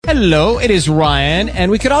Hello, it is Ryan,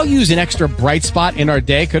 and we could all use an extra bright spot in our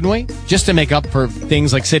day, couldn't we? Just to make up for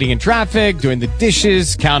things like sitting in traffic, doing the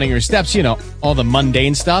dishes, counting your steps, all the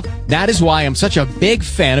mundane stuff. That is why I'm such a big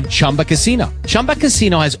fan of Chumba Casino. Chumba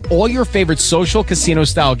Casino has all your favorite social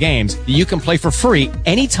casino-style games that you can play for free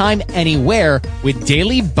anytime, anywhere with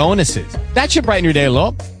daily bonuses. That should brighten your day a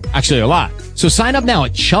little. Actually, a lot. So sign up now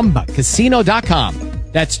at ChumbaCasino.com.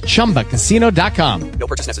 That's ChumbaCasino.com. No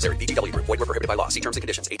purchase necessary. VGW Group. Void where prohibited by law. See terms and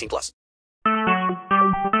conditions. 18 plus.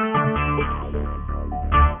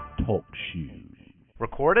 Talk shoes.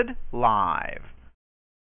 Recorded live.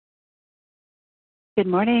 Good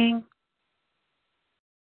morning.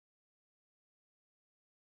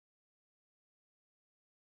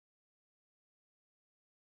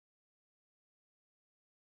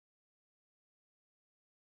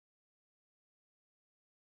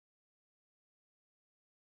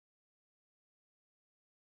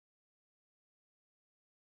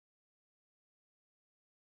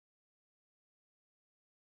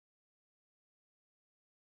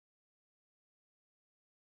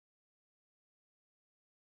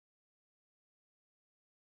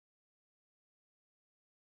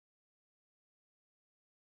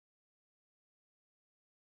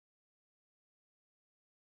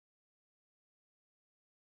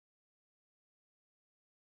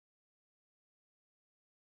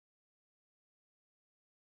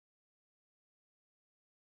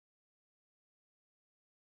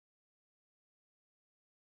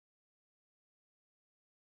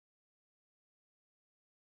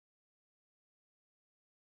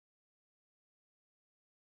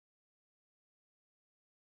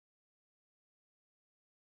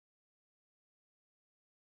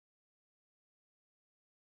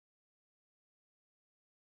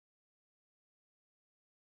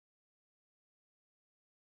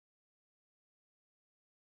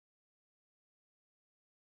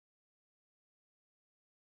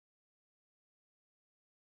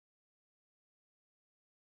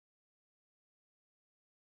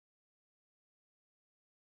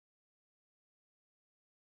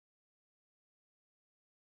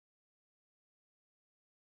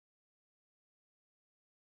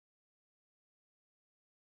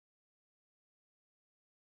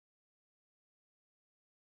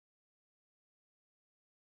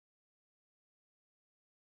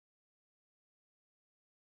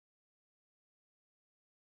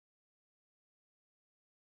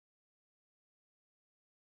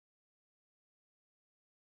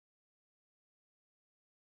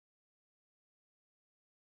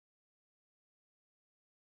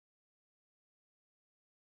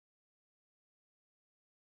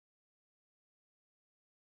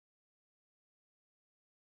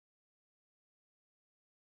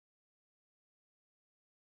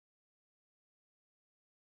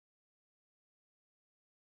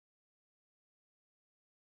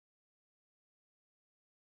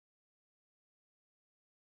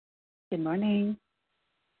 Good morning.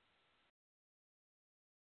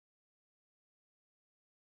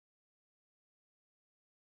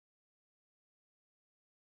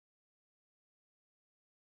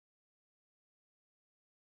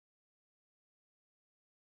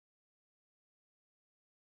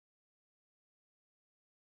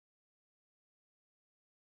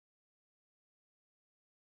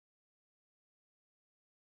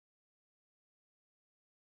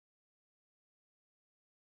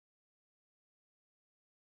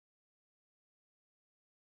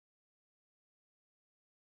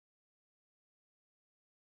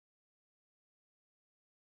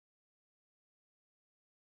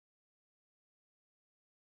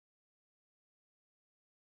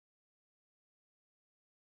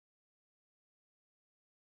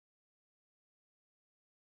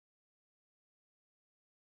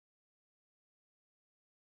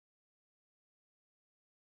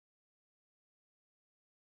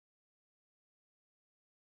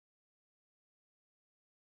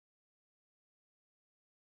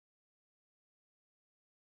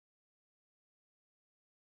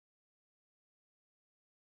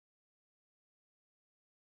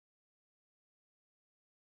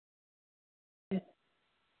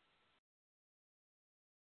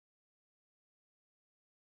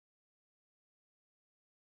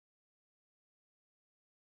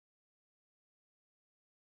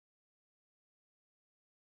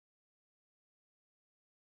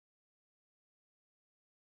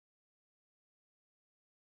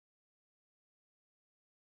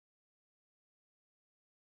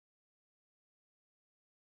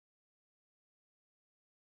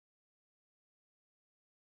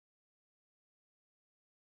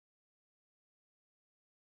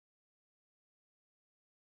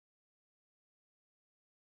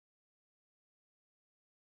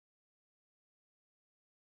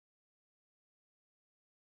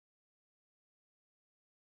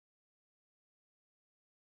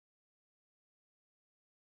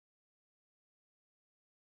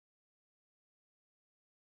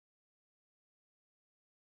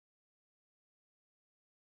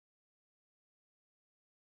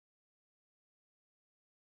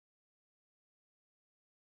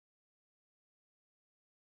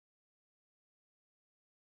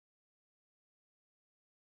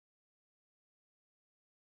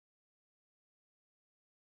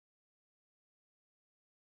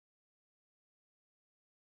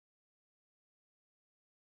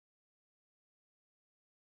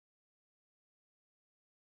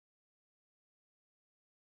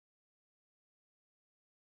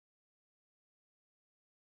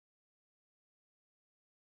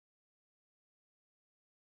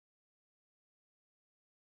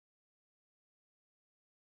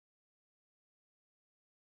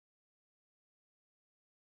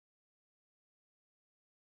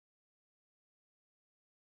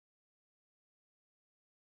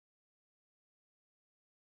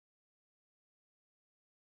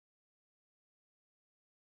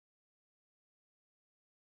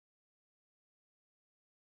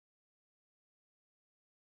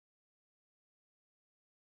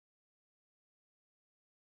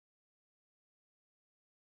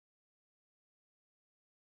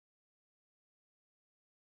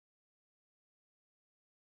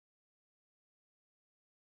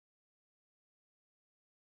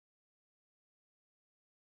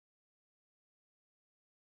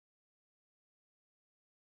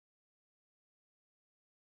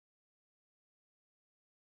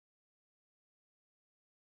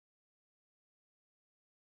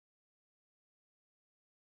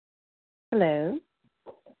 Hello.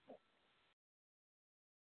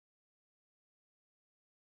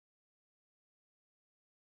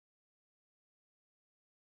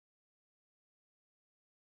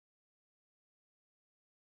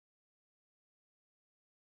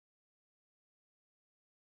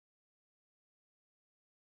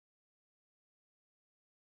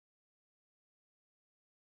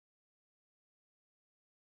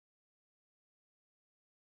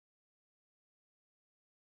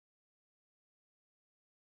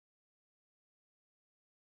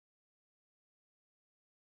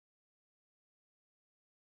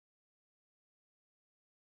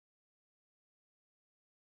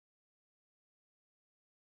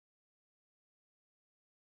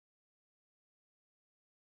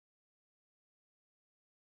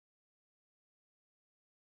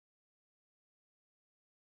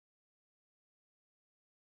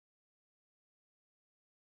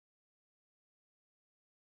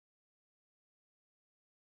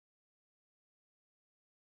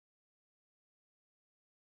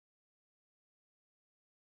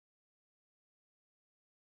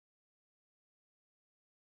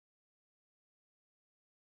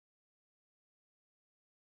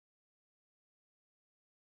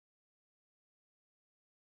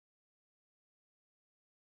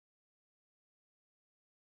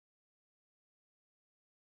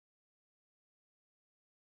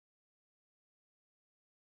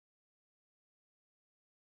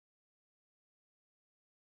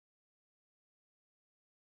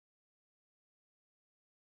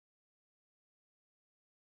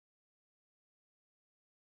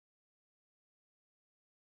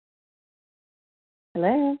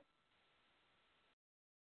 Hello.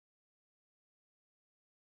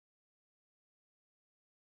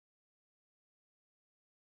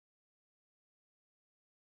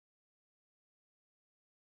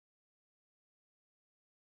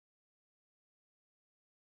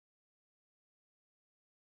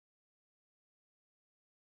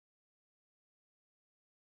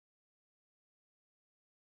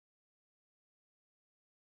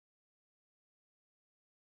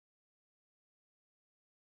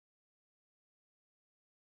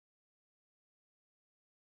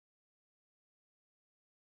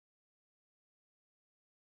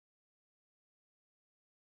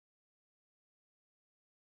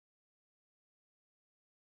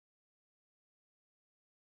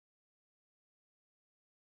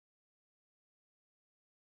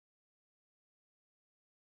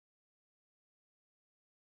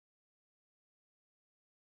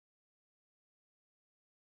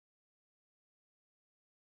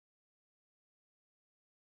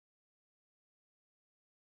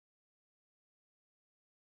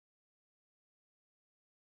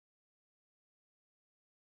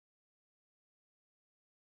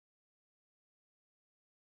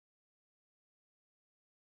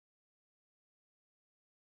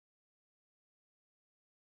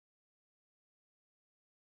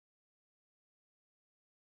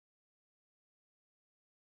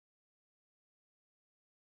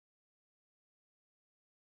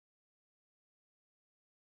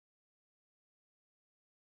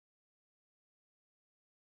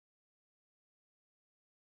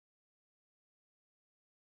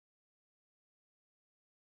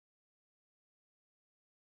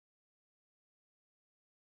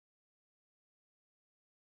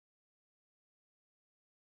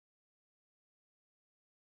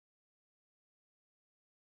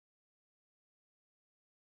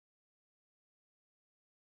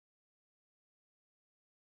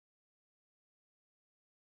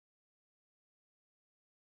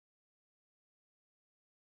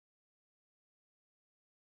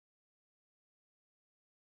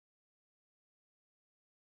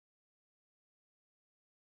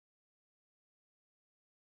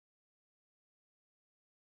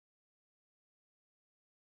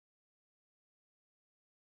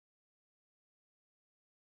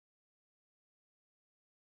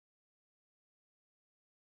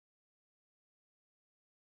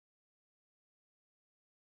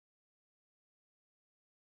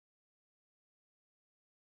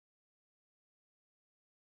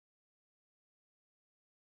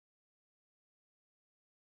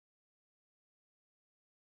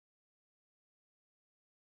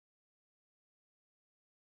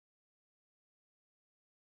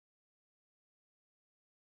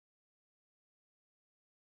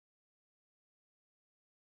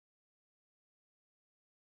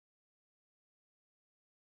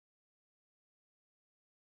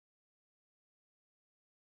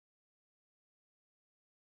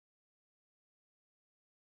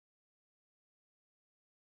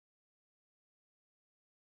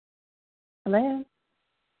 Hello.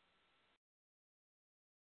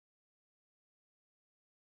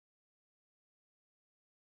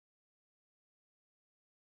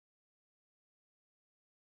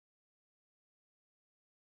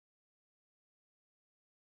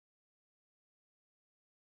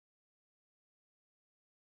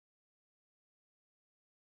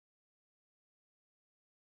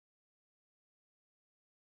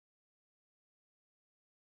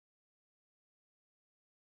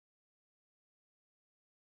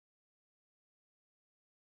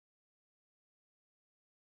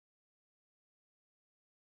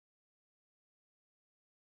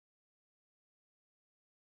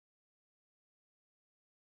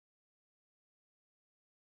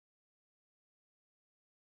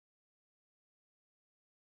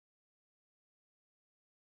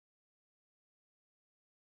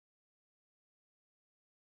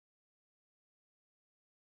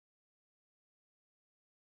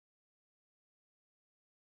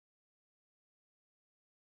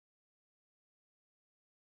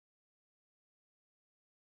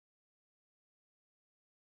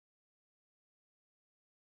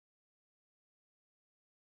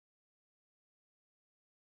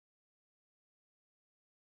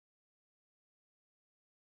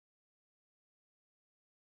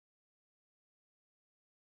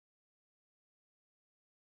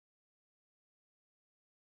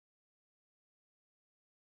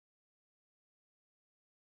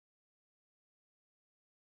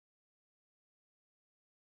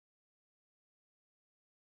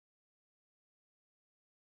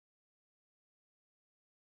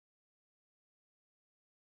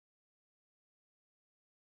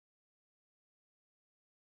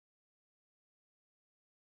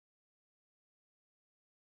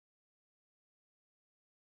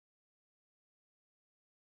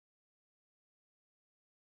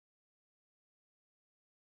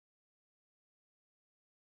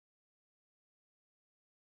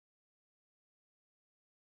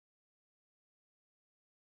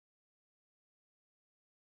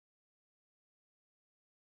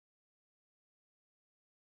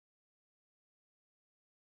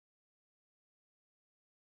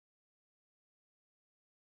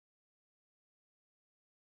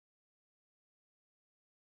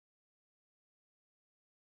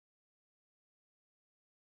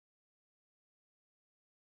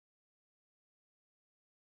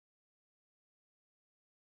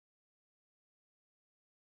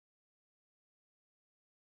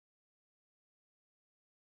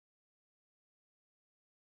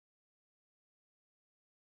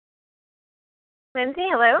 Lindsay,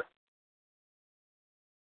 hello?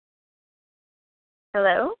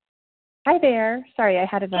 Hello? Hi there. Sorry, I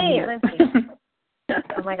had it on Hey, mute. Lindsay.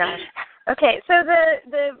 Oh my gosh. Okay, so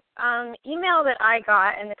the email that I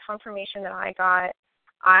got and the confirmation that I got,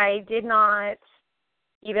 I did not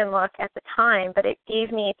even look at the time, but it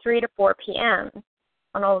gave me 3 to 4 p.m.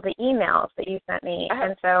 on all the emails that you sent me,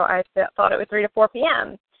 and so I thought it was 3 to 4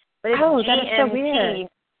 p.m. But it's that is so GMT, weird.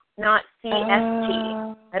 not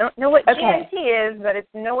CST. I don't know what GMT is, but it's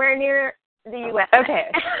nowhere near the U.S.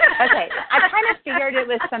 Okay. I kind of figured it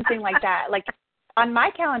was something like that. Like on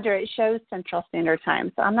my calendar, it shows Central Standard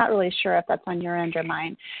Time, so I'm not really sure if that's on your end or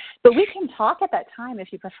mine. But we can talk at that time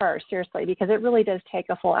if you prefer, seriously, because it really does take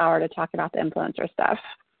a full hour to talk about the influencer stuff.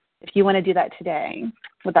 If you want to do that today,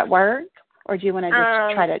 would that work? Or do you want to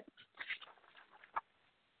just try to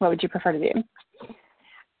 – what would you prefer to do?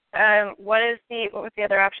 What was the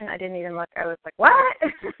other option? I didn't even look. I was like, what?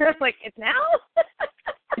 I was like, it's now?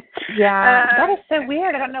 Yeah, that is so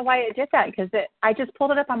weird. I don't know why it did that because I just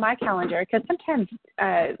pulled it up on my calendar because sometimes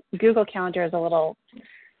Google Calendar is a little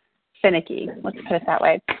finicky. Let's put it that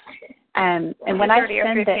way. And when I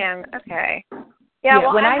send it, okay. Yeah,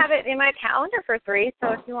 well, I have it in my calendar for 3.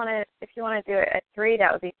 So if you want to do it at 3,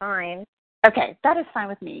 that would be fine. Okay, that is fine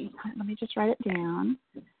with me. Let me just write it down.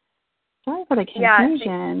 Sorry for the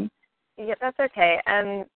confusion. Yeah, that's okay.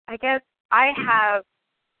 I guess I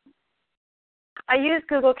use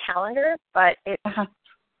Google Calendar, but it's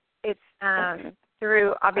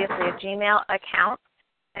through obviously a Gmail account,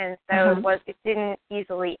 and so it didn't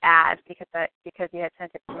easily add because you had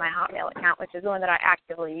sent it to my Hotmail account, which is the one that I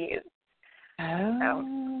actively use.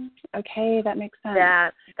 Oh, okay, that makes sense.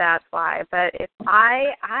 That's why. But if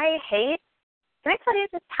I hate, can I tell you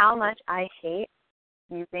just how much I hate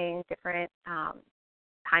using different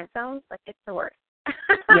time zones? Like, it's the worst.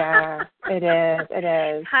 Yeah, it is. It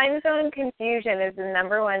is. Time zone confusion is the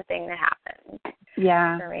number one thing that happens.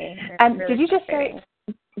 Yeah. For me. Really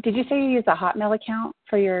did you say you use a Hotmail account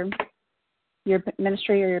for your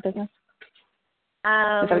ministry or your business? Is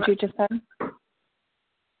that what you just said?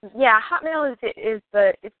 Yeah, Hotmail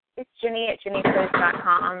it's Ginny at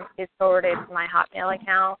GinnyPriz.com is forwarded to my Hotmail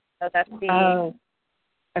account, so that's the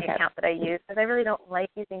account that I use. Because I really don't like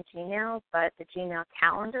using Gmail, but the Gmail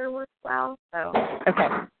calendar works well. So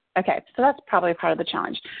okay, so that's probably part of the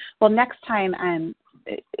challenge. Well, next time,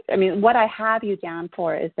 what I have you down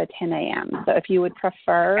for is the 10 a.m. So if you would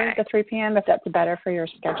prefer the 3 p.m., if that's better for your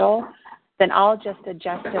schedule, then I'll just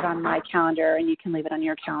adjust it on my calendar, and you can leave it on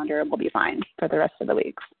your calendar, and we'll be fine for the rest of the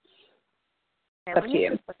weeks. Okay, up to you.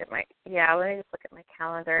 Let me just look at my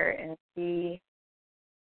calendar and see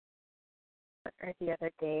what are the other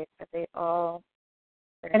days. Are they all?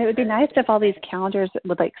 And it would be nice if all these calendars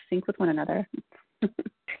would sync with one another.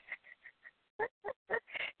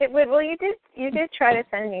 It would. Well, you did try to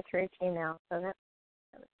send me through Gmail, so that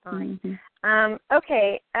was fine. Mm-hmm.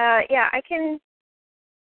 Okay. Yeah, I can.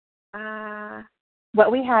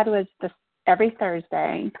 What we had was every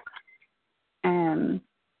Thursday.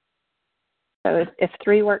 So if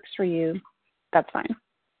 3 works for you, that's fine.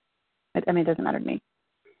 It doesn't matter to me.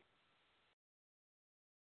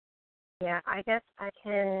 Yeah, I guess I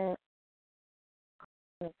can.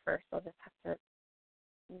 First, I'll just have to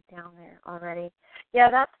be down there already.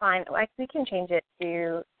 Yeah, that's fine. We can change it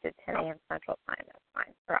to 10 a.m. Central Time. That's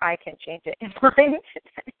fine. Or I can change it in mine.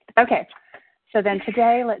 Okay. So then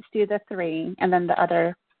today, let's do the 3, and then the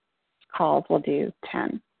other calls we'll do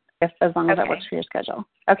 10, as long as that works for your schedule.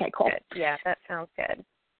 Okay, cool. Good. Yeah, that sounds good.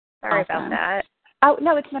 Sorry about that. Oh,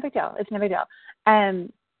 no, it's no big deal. It's no big deal.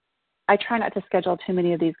 I try not to schedule too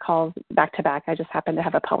many of these calls back to back. I just happened to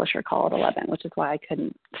have a publisher call at 11, which is why I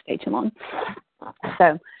couldn't stay too long.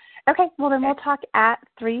 So, okay, well, then we'll talk at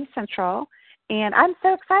 3 Central. And I'm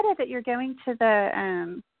so excited that you're going to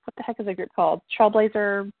the, what the heck is the group called?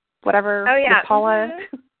 Trailblazer, whatever. Oh, yeah. With Paula.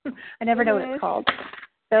 I never know what it's called.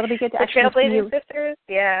 So it'll be good to actually see you. Trailblazing Sisters,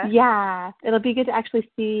 yeah. Yeah, it'll be good to actually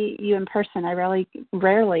see you in person. I rarely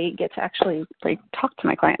get to actually talk to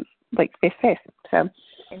my clients face to face. So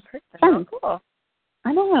in person, oh, cool.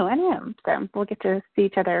 I know. So we'll get to see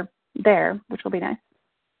each other there, which will be nice.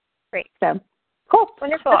 Great. So cool.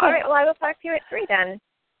 Wonderful. Okay. All right. Well, I will talk to you at 3 then.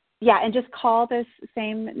 Yeah, and just call this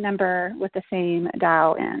same number with the same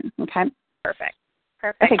dial in. Okay. Perfect.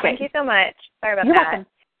 Okay, Thank you so much. Sorry about You're that. welcome.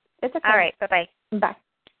 It's okay. All right. Bye-bye. Bye.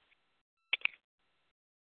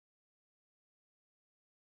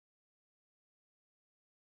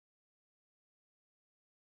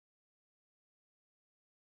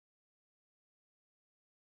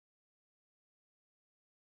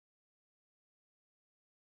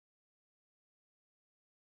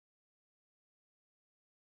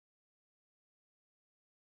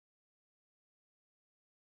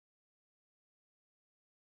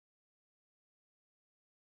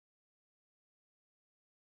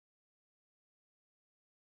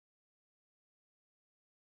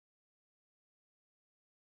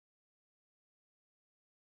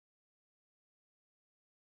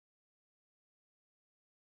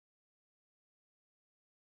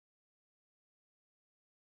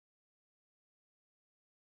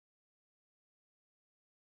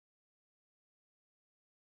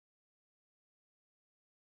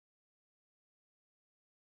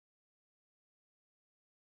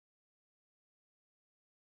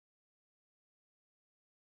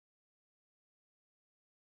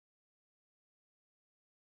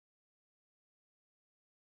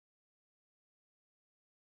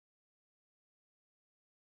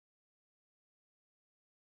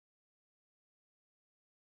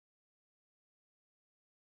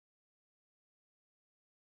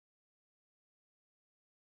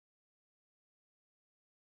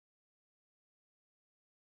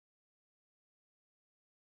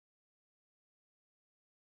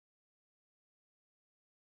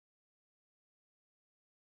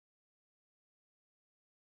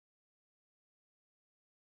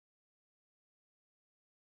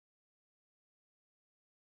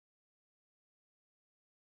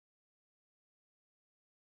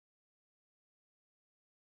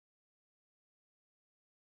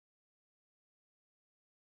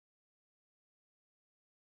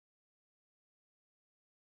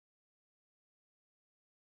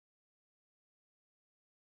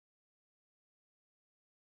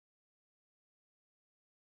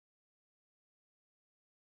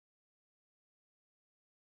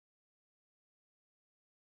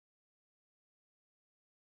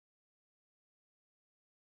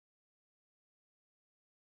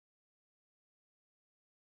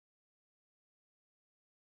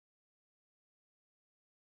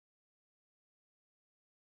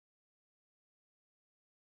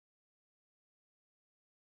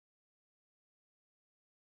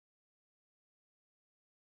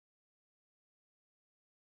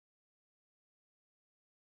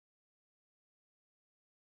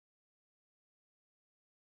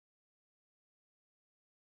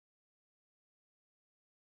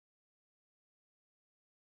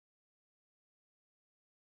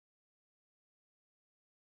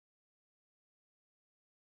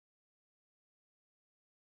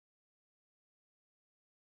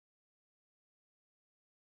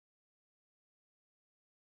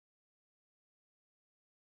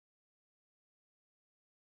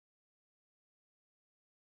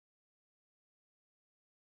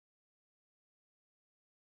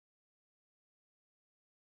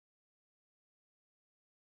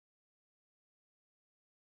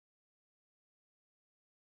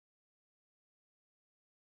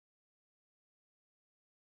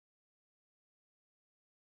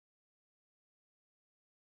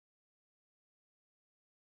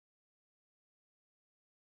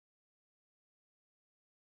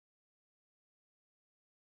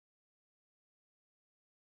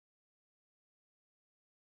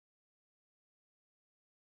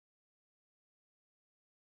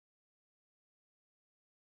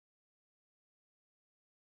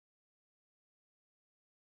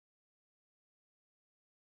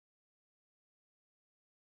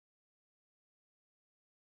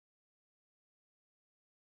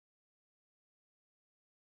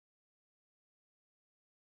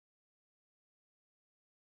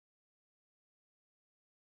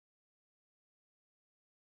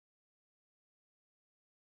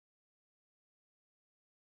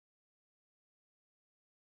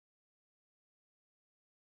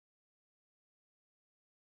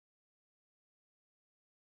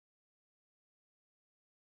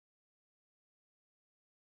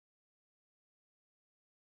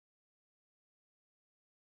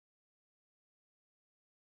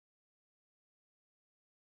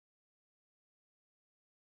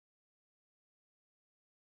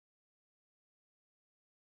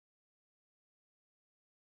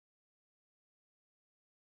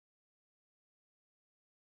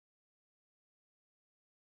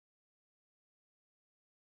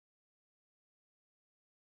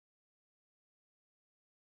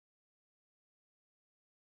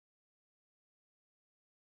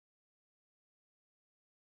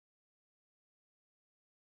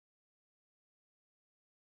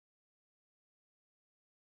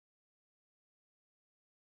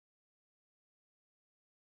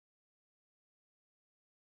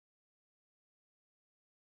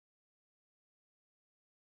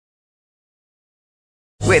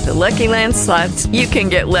 With the Lucky Land Slots, you can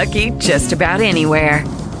get lucky just about anywhere.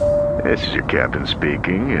 This is your captain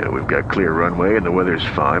speaking. We've got clear runway and the weather's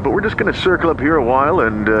fine, but we're just going to circle up here a while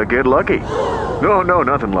and get lucky. No,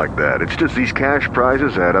 nothing like that. It's just these cash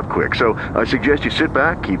prizes add up quick. So I suggest you sit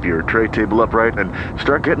back, keep your tray table upright, and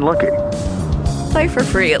start getting lucky. Play for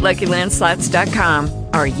free at LuckyLandSlots.com.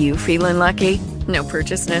 Are you feeling lucky? No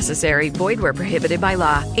purchase necessary. Void where prohibited by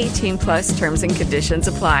law. 18+ terms and conditions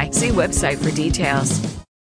apply. See website for details.